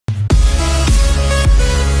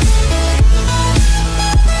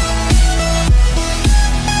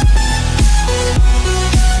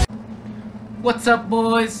What's up,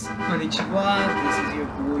 boys? Konnichiwa, this is your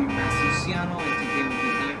boy Masuciano, and today we'll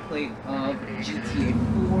be gameplay of GTA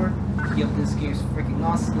 4. Yep, this game is freaking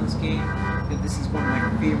awesome, this game. Yep, this is one of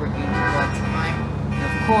my favorite games of all time. And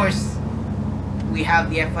of course, we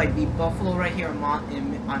have the FIB Buffalo right here. I'm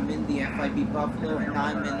in the FIB Buffalo, and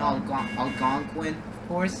I'm in Algonquin, of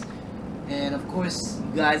course. And of course,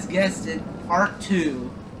 you guys guessed it, part 2.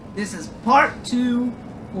 This is part 2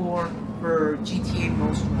 for GTA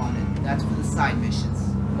Most Wanted. That's for the side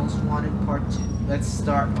missions. Most Wanted Part 2. Let's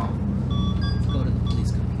start off. Let's go to the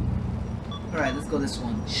police computer. Alright, let's go this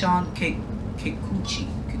one. Sean Kikuchi.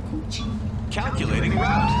 Calculating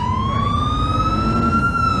route. Alright.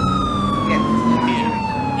 Get this guy. In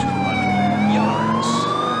 200 yards.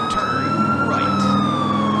 Turn right.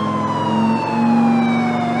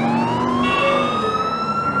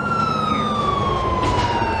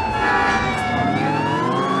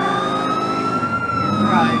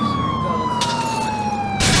 Drives, here he goes.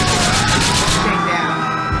 Stay down.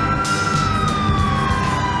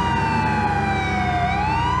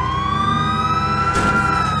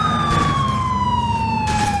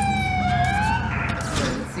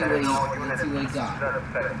 Let's see what he got.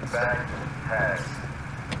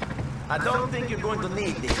 I don't think you're going to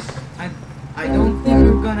need this. I don't think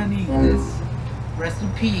we're gonna need this. Rest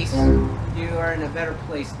in peace. You are in a better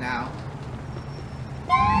place now.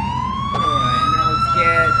 Alright, now let's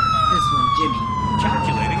get this one, Jimmy.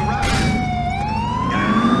 Calculating route.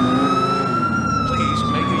 Please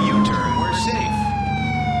make a U-turn. We're safe.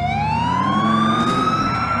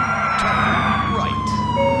 Turn right.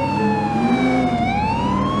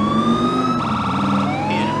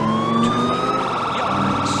 In 200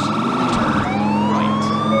 yards. Turn right.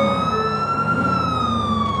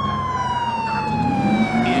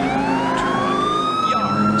 In 200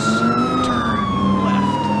 yards. Turn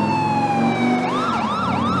left.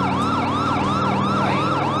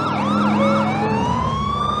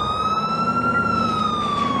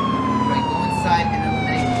 Right, go inside and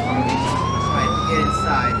eliminate the target. Right, get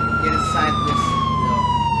inside. Get inside this,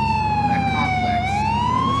 that complex.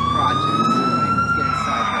 This project. Right, let's get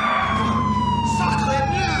inside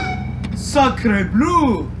there. Sacre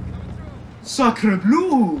bleu! Sacre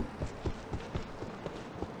bleu!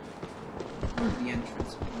 Where's the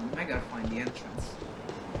entrance? I gotta find the entrance.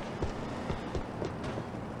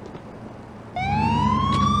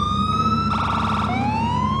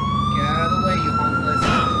 Get out of the way, you homeless.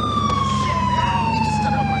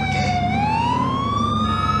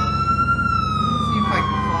 See if I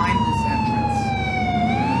can find this entrance.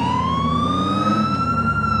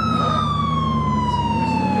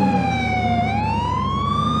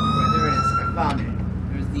 Right, there it is. I found it.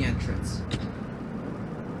 There's the entrance.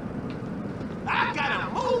 I gotta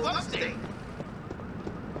move upstate.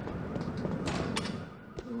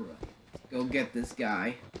 Alright. Go get this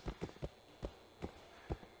guy.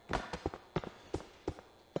 Am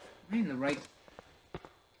I in the right?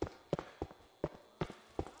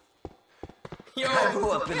 Yo, I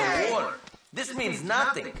grew up in the war. This means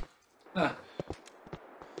nothing. Huh.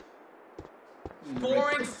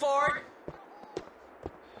 Boring fart.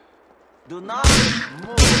 Do not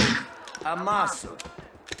move a muscle.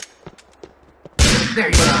 There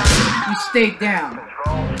you go. You stay down.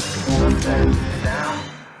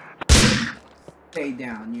 Stay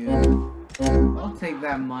down, you. I'll take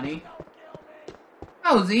that money.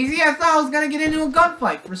 That was easy. I thought I was gonna get into a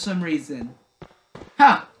gunfight for some reason.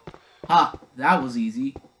 Ha! Ha! That was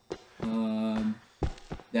easy.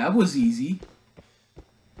 That was easy.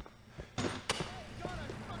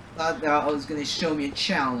 Thought that was gonna show me a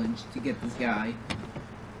challenge to get this guy.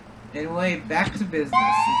 Anyway, back to business.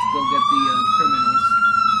 Let's go get the criminals.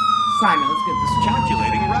 Simon, let's get this one.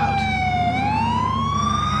 Calculating route.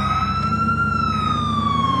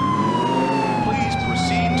 Please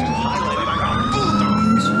proceed to highlighted route.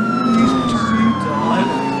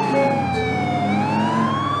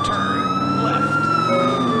 Turn left.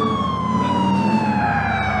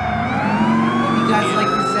 If you guys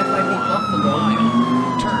like this FIB Buffalo,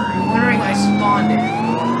 Turn. you're wondering I spawned it.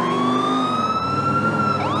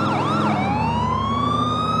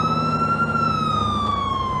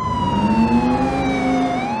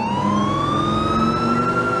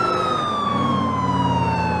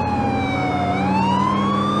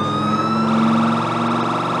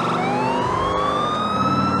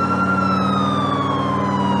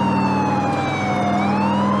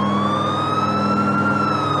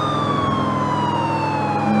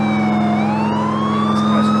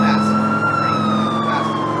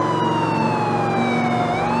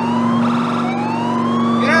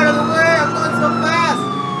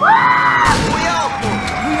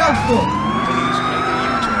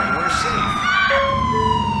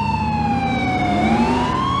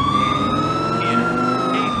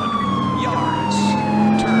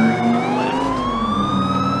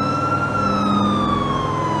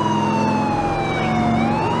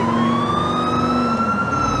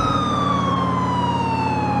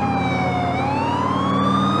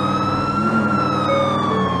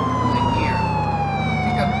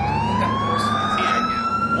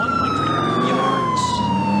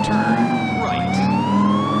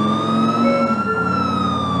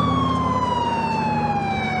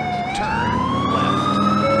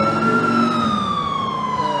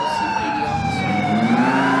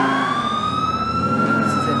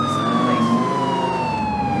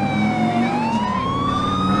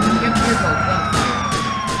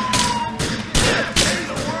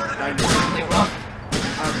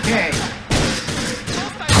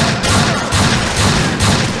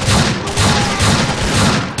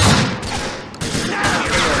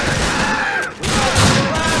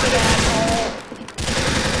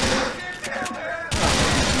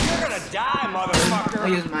 I'll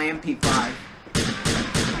use my MP5.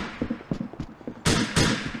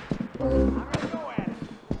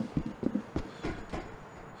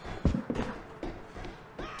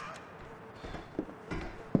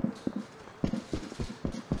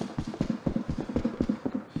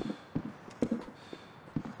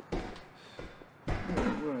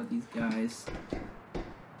 Where are these guys?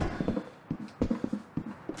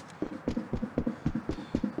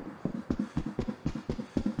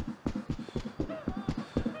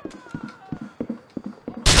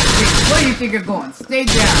 Where do you think you're going? Stay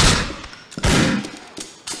down!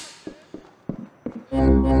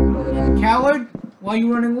 Coward? Why are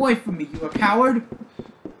you running away from me? You a coward?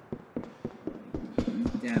 He's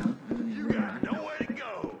down. I don't even know. Nowhere to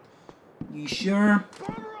go. You sure?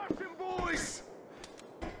 Boys.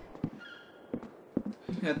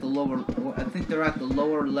 At the lower, I think they're at the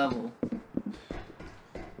lower level.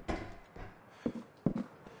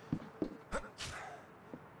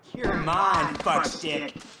 You're mine, fuck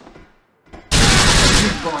stick.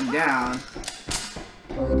 He's going down.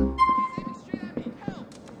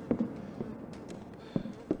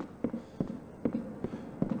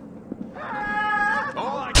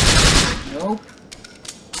 Nope.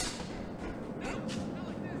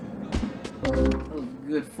 That was a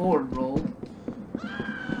good forward roll.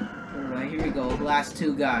 Alright, here we go. Last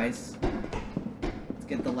two guys. Let's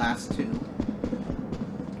get the last two.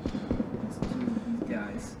 Last two of these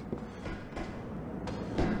guys.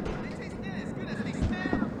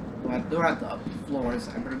 Well, they're at the upper floors.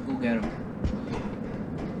 I better go get them.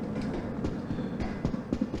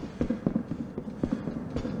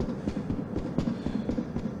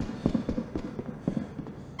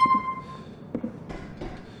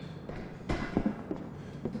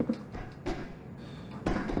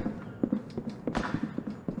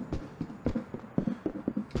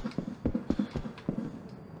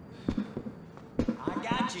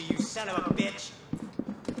 You son of a bitch.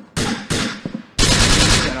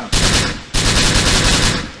 Shut up.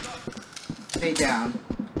 Stay down.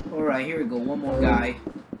 Alright, here we go. One more guy.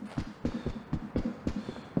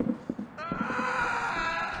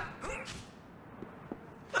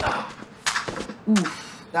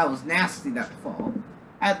 Oof. That was nasty, that fall.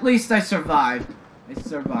 At least I survived. I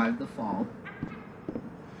survived the fall.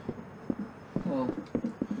 Oh,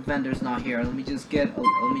 the vendor's not here. Let me just get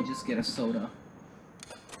a soda.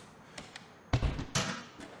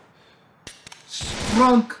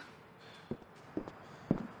 Drunk.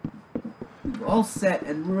 We're all set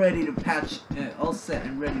and ready to all set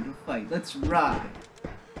and ready to fight. Let's ride.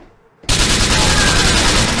 Stay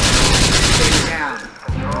down.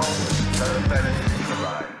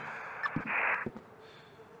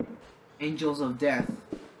 Angels of Death.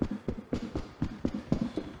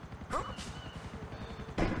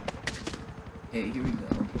 Hey, here we go.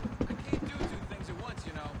 I can't do two things at once,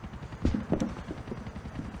 you know.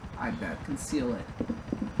 I bet. Conceal it.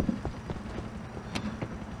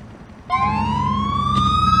 Alright,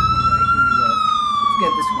 here we go. Let's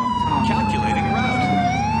get this one. Tom. Calculating route.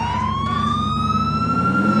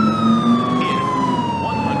 In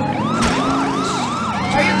 100 yards.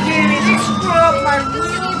 Are you kidding me? They screw up my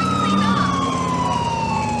wheel?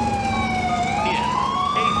 In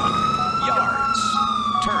 800 yards.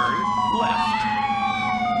 Turn left.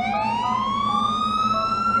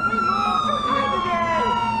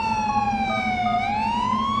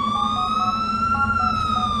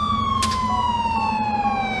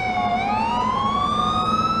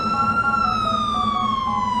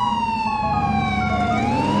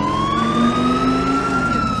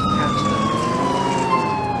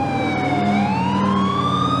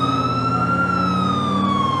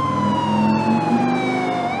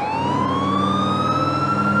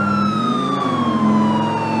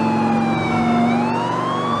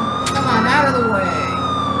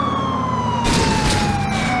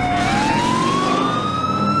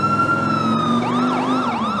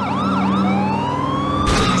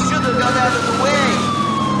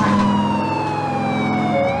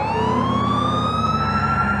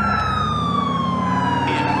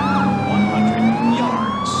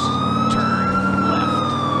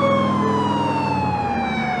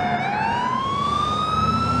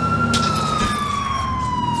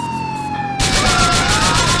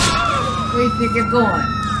 Where do you think you're going?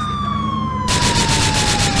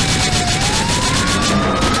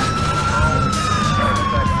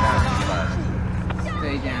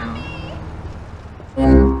 Stay down.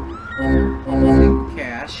 Take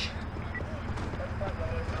cash.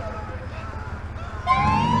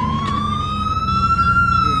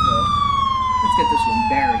 Here we go. Let's get this one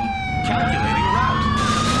buried. Calculating route.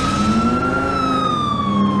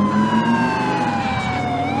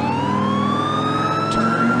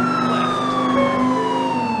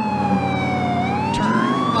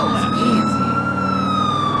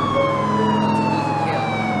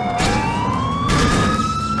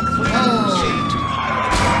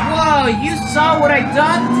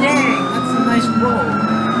 done? Dang, that's a nice roll.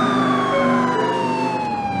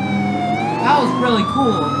 That was really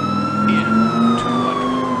cool. In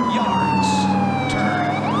 200 yards. Turn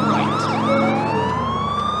right.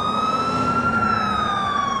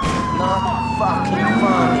 Not fucking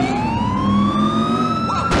funny.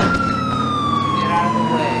 Get out of the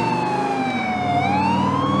way.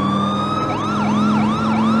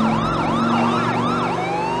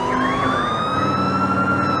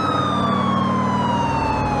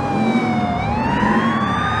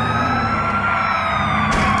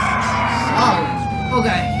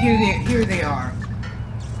 Okay, here they are.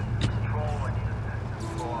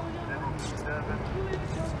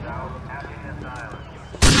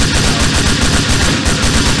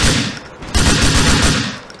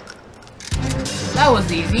 That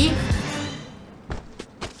was easy.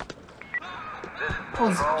 That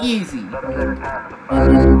was easy.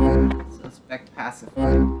 Suspect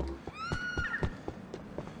pacified.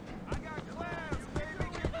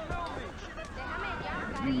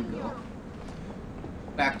 Here you go.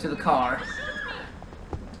 Back to the car.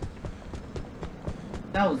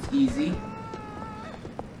 That was easy.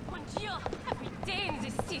 Bonjour, every day in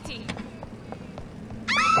this city.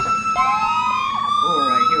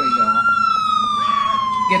 Alright, here we go.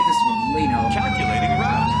 Get this one, Lino. Calculating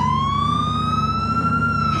route.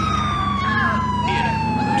 In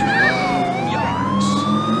 200 yards.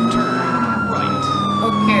 Turn right.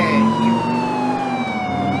 Okay, here.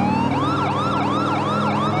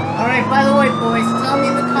 Alright, by the way, boys, tell me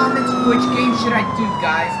in the comments which game should I do,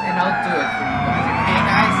 guys, and I'll do it for you guys, okay,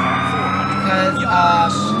 guys? Because,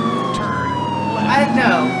 Turn left. I don't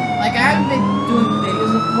know. Like, I haven't been doing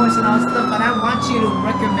videos, of course, and all that stuff, and I want you to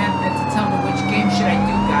recommend and to tell me which game should I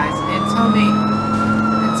do, guys, and tell me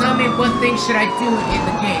what thing should I do in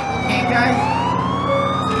the game, okay, guys?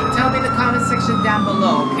 Tell me in the comment section down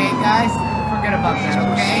below, okay, guys? Forget about that,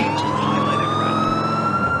 okay? Highlighted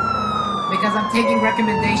route. Because I'm taking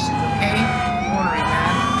recommendations, okay? Ordering,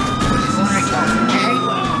 man. Ordering, okay?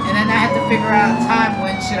 And then I have to figure out a time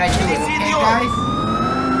when should I do it, okay, guys?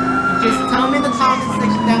 Just tell me in the comment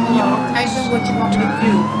section down below, type in what you want me to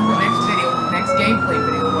do for the next video, next gameplay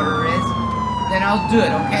video, whatever it is. Then I'll do it,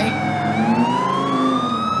 okay?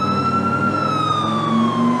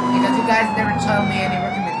 Because you guys never tell me any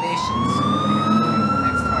recommendations for the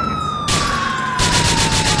next targets.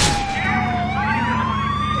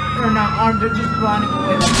 They're not armed, they're just running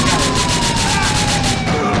away like cowards.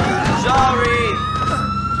 Sorry.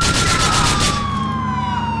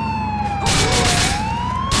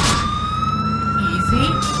 Easy?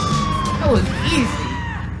 That was easy.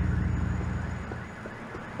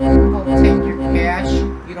 I'll take your cash.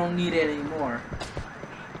 You don't need it anymore.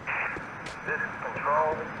 This is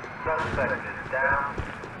Control. Suspect is down.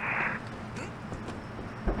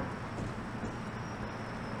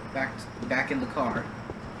 Back in the car. Right,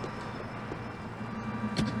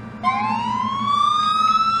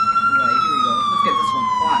 here we go. Let's get this one.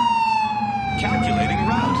 Come on. Calculating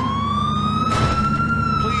route.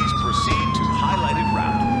 Please proceed to highlighted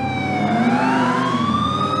route.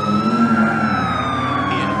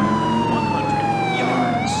 In 100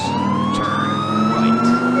 yards. Turn right.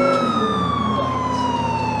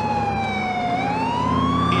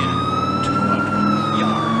 In 200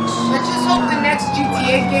 yards. Let's just hope the next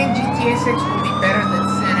GTA game, GTA 6, will be better than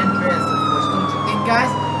San Andreas, of course, don't you think,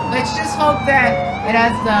 guys? Let's just hope that it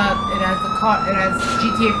has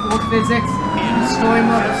GTA 4 physics, the story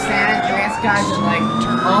mode of San Andreas, guys, and like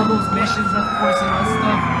all those missions, of course, and all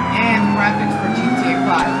stuff, and graphics for GTA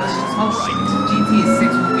 5. Let's just hope GTA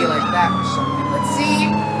 6 will be like that or something. Let's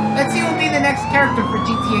see who will be the next character for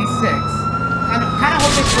GTA 6. I kind of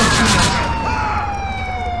hope it's supposed to be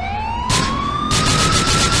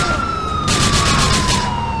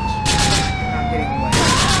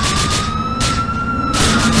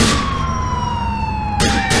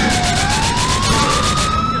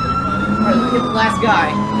last guy.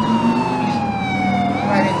 He's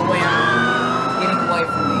riding away getting away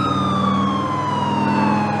from me.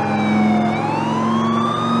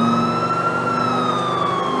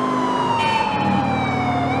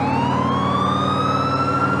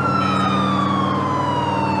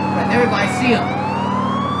 Right, there we go, I see him.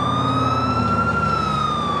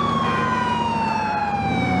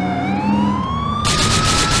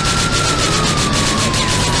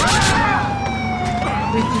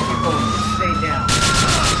 Where do you think you're going? Stay down.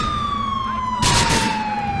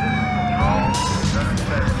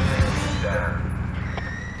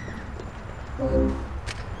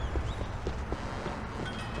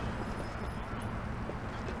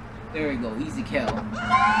 There we go, easy kill.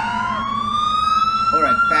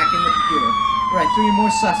 Alright, back in the computer. Alright, 3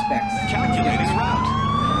 more suspects. Calculating route.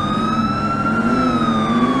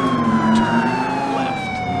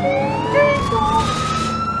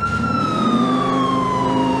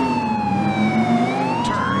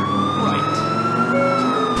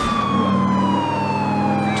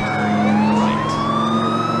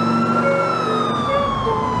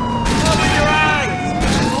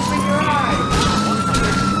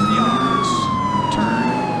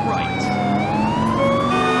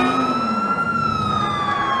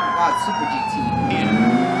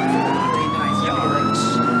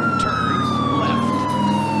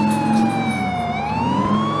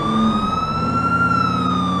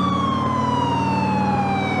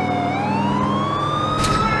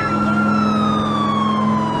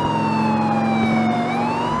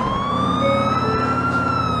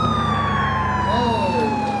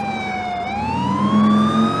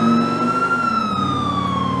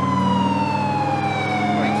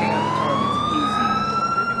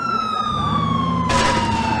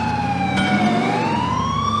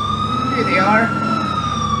 Here they are.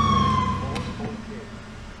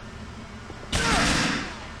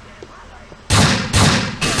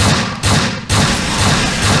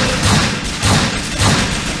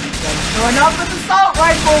 Showing up with assault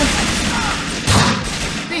rifles.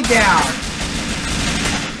 Stay down.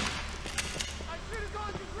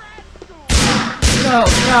 No,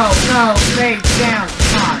 stay down.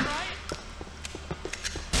 Come on.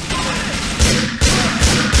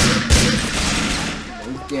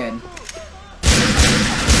 He's dead.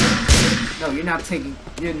 No, you're not shooting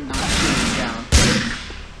down.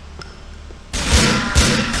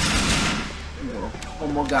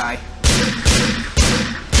 One more guy.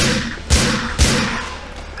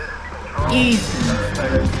 Easy.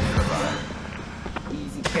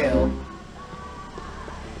 Easy kill.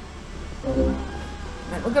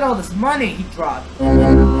 Man, look at all this money he dropped.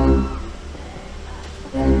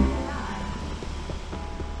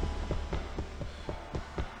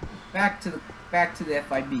 Back to the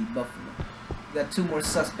FIB Buffalo. We got 2 more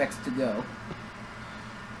suspects to go.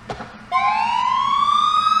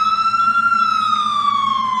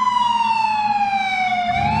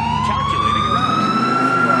 Calculating route.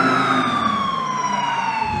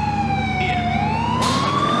 In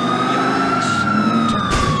 100 yards. Turn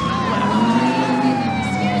left.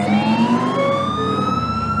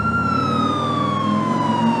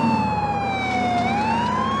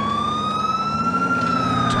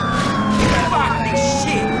 Fucking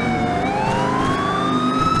shit!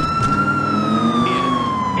 In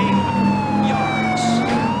 800 yards.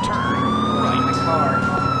 Turn My right. car.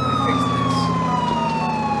 Let me fix this.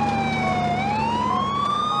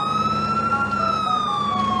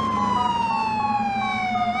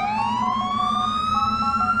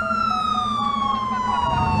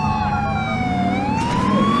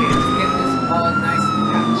 Okay, let's get this all nice and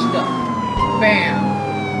patched up. Bam!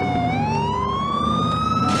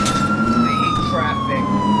 I hate traffic.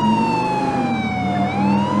 In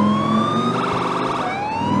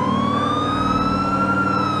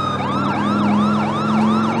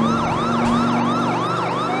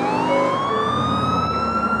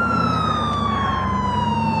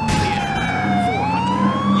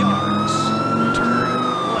 400 yards. Turn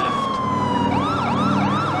left.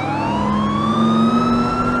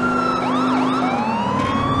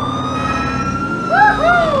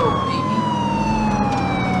 Woohoo! Baby.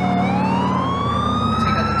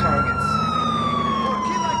 Take out the targets. For a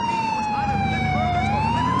kid like me, it was either flip burgers or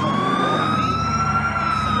flip dope. You know what I mean?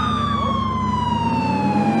 Solid, bro.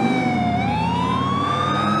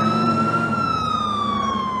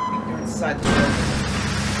 I think they're inside the building.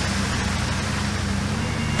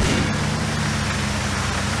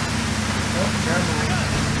 Oh, never mind.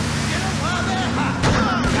 Get up out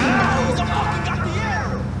there! Who's the fucking got the air?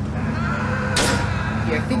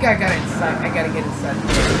 Yeah, I think I got inside. I gotta get inside the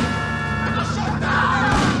building.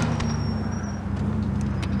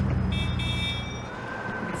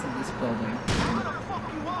 It's in this building. Where the fuck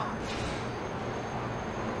you are?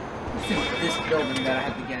 It's in this building that I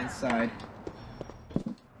have to get inside.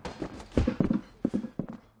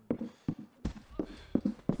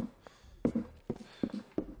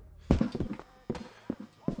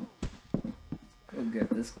 Go get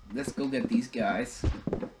this. Let's go get these guys.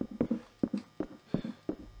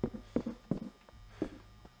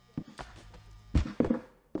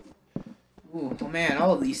 Ooh, oh man,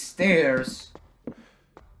 all these stairs.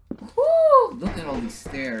 Woo! Look at all these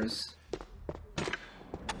stairs.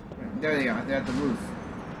 There they are. They're at the roof.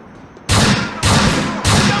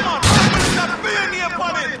 Come on, stop being here,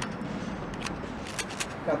 buddy!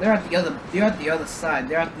 God, they're at the other. They're at the other side.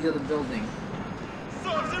 They're at the other building.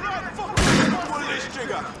 Serves it right, fuck pull this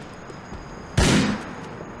trigger. I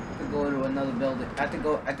have to go to another building. I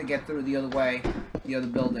have to get through the other way. The other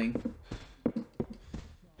building.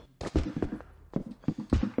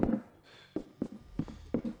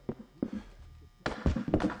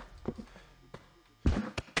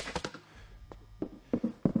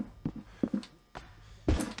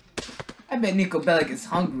 I bet Nico Bellic is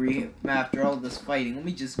hungry after all this fighting. Let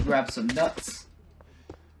me just grab some nuts.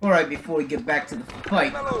 Alright, before we get back to the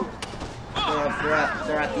fight. They're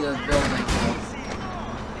at the other building.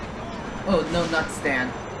 Oh, no nut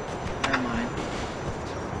stand. Never mind.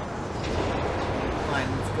 Fine,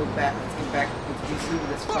 let's go back. Let's get back. Let's resume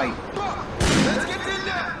this fight. Let's get in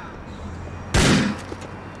there!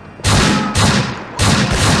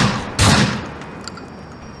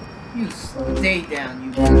 You stay down,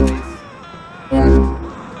 you boys.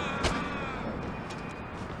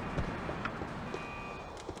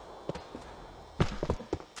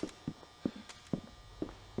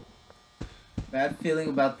 Bad feeling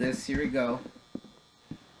about this. Here we go.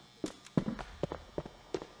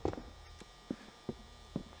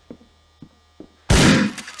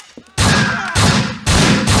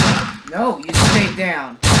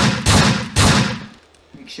 down.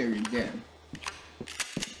 Make sure you're dead.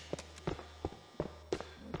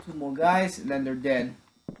 2 more guys, and then they're dead.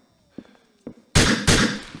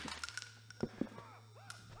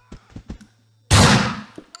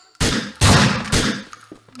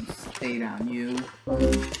 Stay down, you.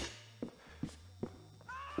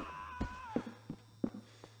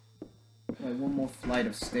 Wait, 1 more flight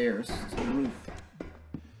of stairs to the roof.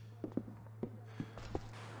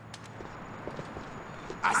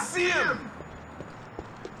 I see him!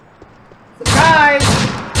 Surprise!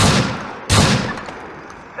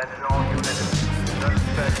 Sentinel unit.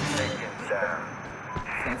 Suspect taken down.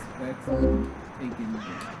 Suspects taken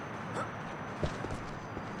down.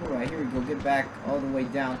 Alright, here we go. Get back all the way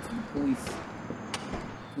down to the police.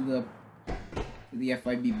 To the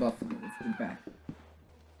FIB Buffalo. Let's get back.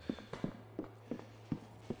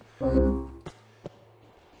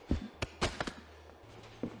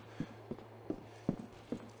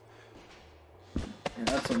 And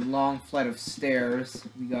that's a long flight of stairs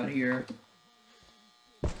we got here.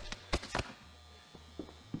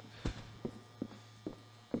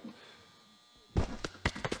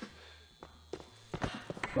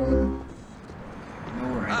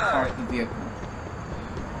 Alright, park the vehicle.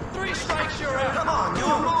 3 strikes, you're out. Come on, you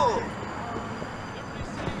move!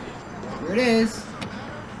 Here it is.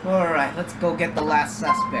 Alright, let's go get the last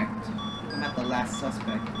suspect. I'm at the last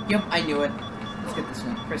suspect. Yep, I knew it. Let's get this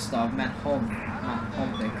one. Christoph, Matt Holm.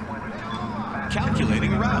 Holmdick.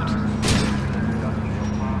 Calculating route.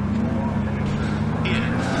 In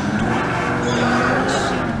 20 yards.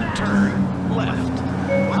 Turn left.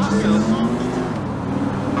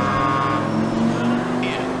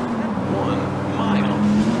 In 1 mile.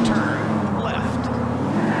 Turn left.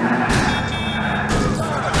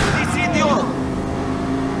 This idiot!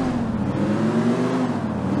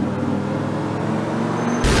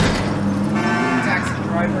 Taxi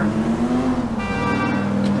driver.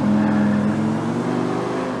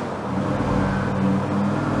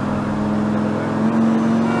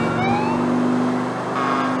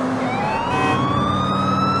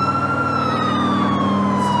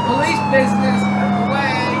 Police business. Out of the way.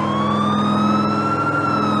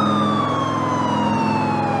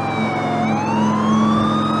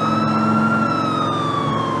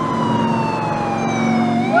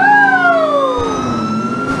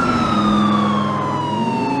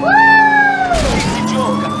 Easy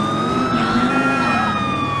joke!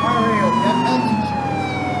 Mario, you have health insurance.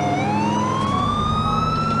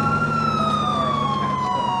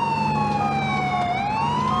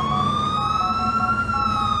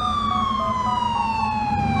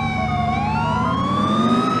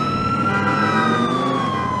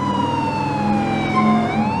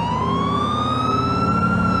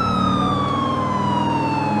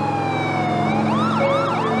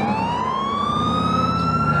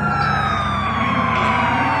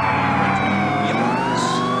 Yards.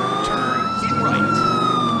 Turn right.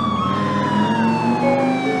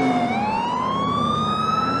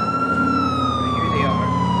 Here they are.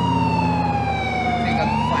 They got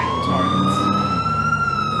the final targets. Here they are.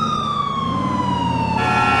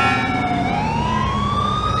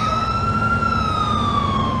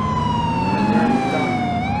 And they're done.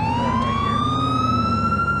 They're right here.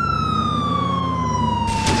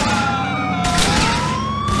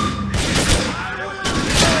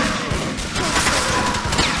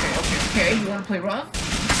 Okay, you wanna play rough?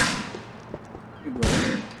 You go.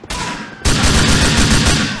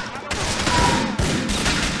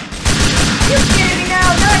 You're kidding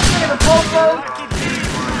out! Not kidding, a popo!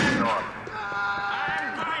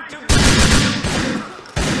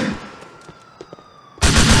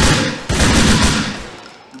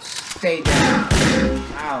 Stay down.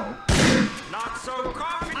 Ow. Not so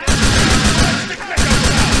confident!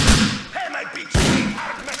 Hey, my bitch!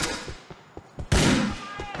 Hard metal!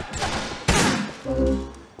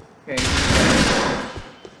 Okay.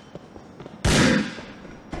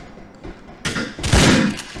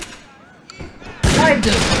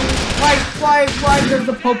 Why does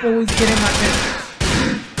the Pope always get in my business?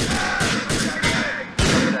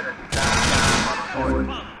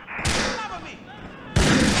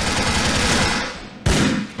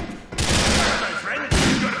 My friend,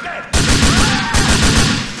 you're dead!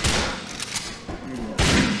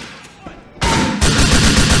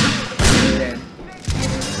 Dead.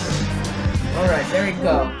 Alright, there we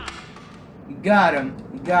go. We got him.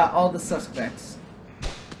 We got all the suspects.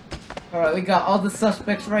 Alright, we got all the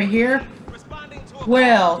suspects right here.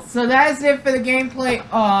 Well, so that is it for the gameplay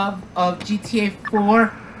of GTA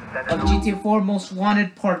 4. Of GTA 4 Most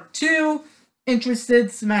Wanted Part 2.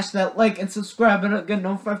 Interested? Smash that like and subscribe and get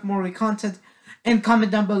notified for more content. And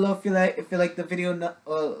comment down below if you like the video. Not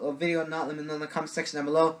let me know in the comment section down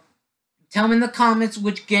below. Tell me in the comments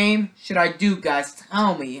which game should I do, guys.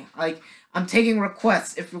 Tell me. Like, I'm taking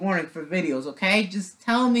requests if you're wondering for videos, okay? Just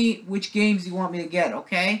tell me which games you want me to get,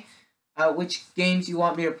 okay? Which games you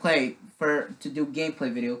want me to play to do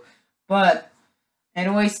gameplay video. But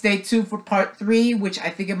anyway, stay tuned for part 3, which I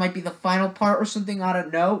think it might be the final part or something, I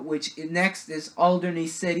don't know. Which next is Alderney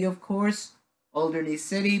City, of course. Alderney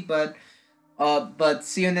City, but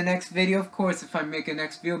see you in the next video, of course, if I make a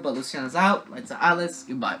next video. But Luciano's out. Lights are Alice.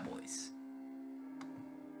 Goodbye, boys.